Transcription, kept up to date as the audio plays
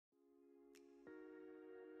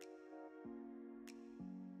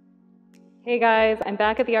Hey guys, I'm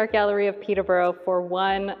back at the Art Gallery of Peterborough for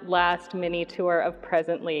one last mini tour of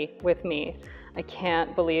Presently with me. I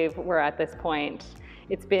can't believe we're at this point.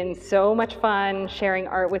 It's been so much fun sharing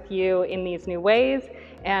art with you in these new ways,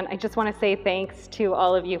 and I just want to say thanks to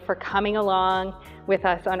all of you for coming along with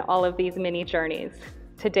us on all of these mini journeys.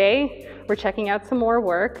 Today, we're checking out some more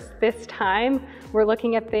works. This time, we're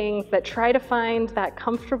looking at things that try to find that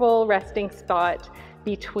comfortable resting spot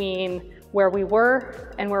between where we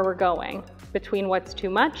were and where we're going, between what's too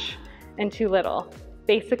much and too little.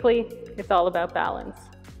 Basically, it's all about balance.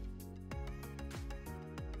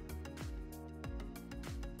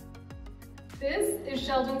 This is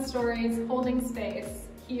Sheldon Storey's Holding Space,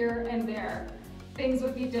 Here and There. Things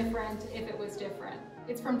would be different if it was different.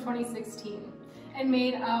 It's from 2016 and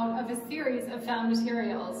made out of a series of found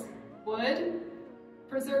materials: wood,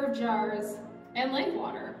 preserved jars, and lake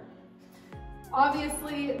water.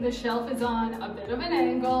 Obviously, the shelf is on a bit of an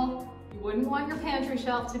angle. You wouldn't want your pantry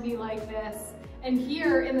shelf to be like this. And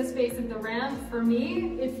here in the space of the ramp, for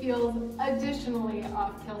me, it feels additionally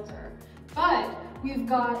off kilter. But we've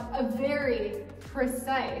got a very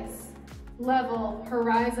precise level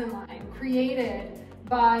horizon line created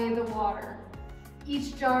by the water.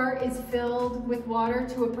 Each jar is filled with water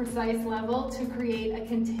to a precise level to create a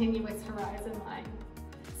continuous horizon line.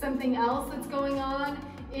 Something else that's going on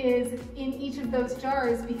is in each of those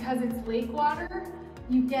jars, because it's lake water,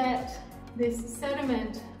 you get this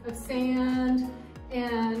sediment of sand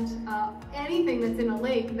and anything that's in a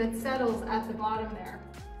lake that settles at the bottom there.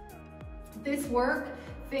 This work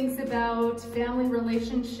thinks about family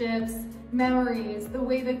relationships, memories, the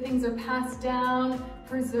way that things are passed down,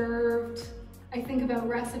 preserved. I think about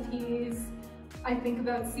recipes, I think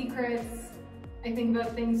about secrets, I think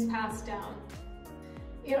about things passed down.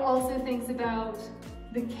 It also thinks about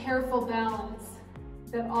the careful balance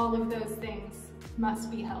that all of those things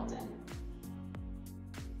must be held in.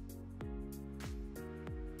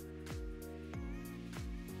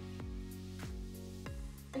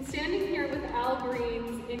 I'm standing here with Al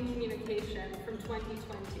Green's In Communication from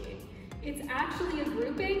 2020. It's actually a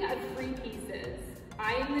grouping of 3 pieces.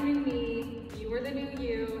 I am the new me, you are the new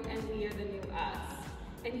you, and we are the new us.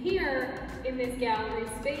 And here in this gallery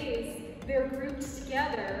space, they're grouped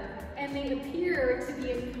together and they appear to be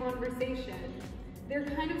in conversation. They're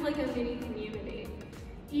kind of like a mini community.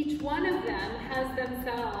 Each one of them has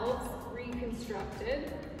themselves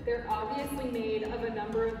reconstructed. They're obviously made of a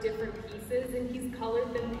number of different pieces, and he's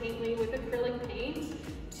colored them faintly with acrylic paint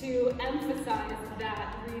to emphasize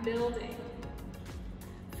that rebuilding.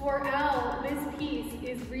 For Al, this piece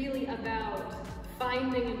is really about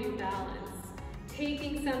finding a new balance,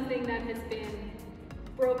 taking something that has been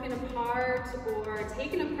broken apart or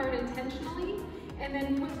taken apart intentionally, and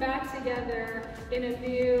then put back together in a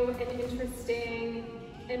new and interesting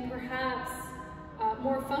and perhaps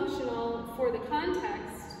more functional for the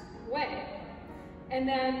context way. And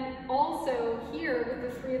then also here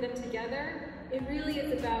with the 3 of them together, it really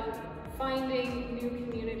is about finding new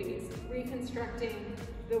communities, reconstructing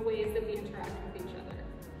the ways that we interact with each other.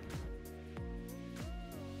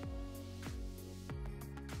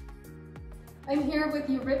 I'm here with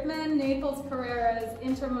Yuripman Napoles Pereira's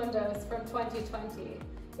Intermundos from 2020.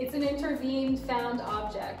 It's an intervened found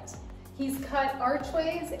object. He's cut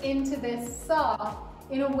archways into this saw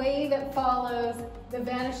in a way that follows the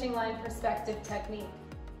vanishing line perspective technique.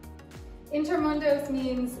 Intermundos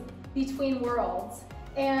means between worlds,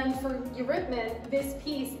 and for Yuripman, this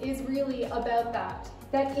piece is really about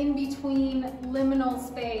that in-between liminal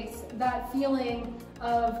space, that feeling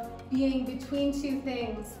of being between 2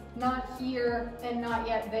 things, not here and not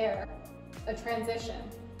yet there, a transition.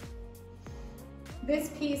 This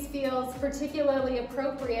piece feels particularly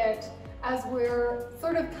appropriate as we're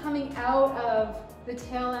sort of coming out of the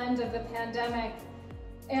tail end of the pandemic,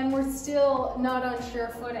 and we're still not on sure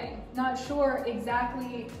footing, not sure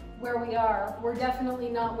exactly where we are. We're definitely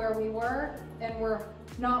not where we were, and we're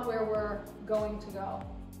not where we're going to go.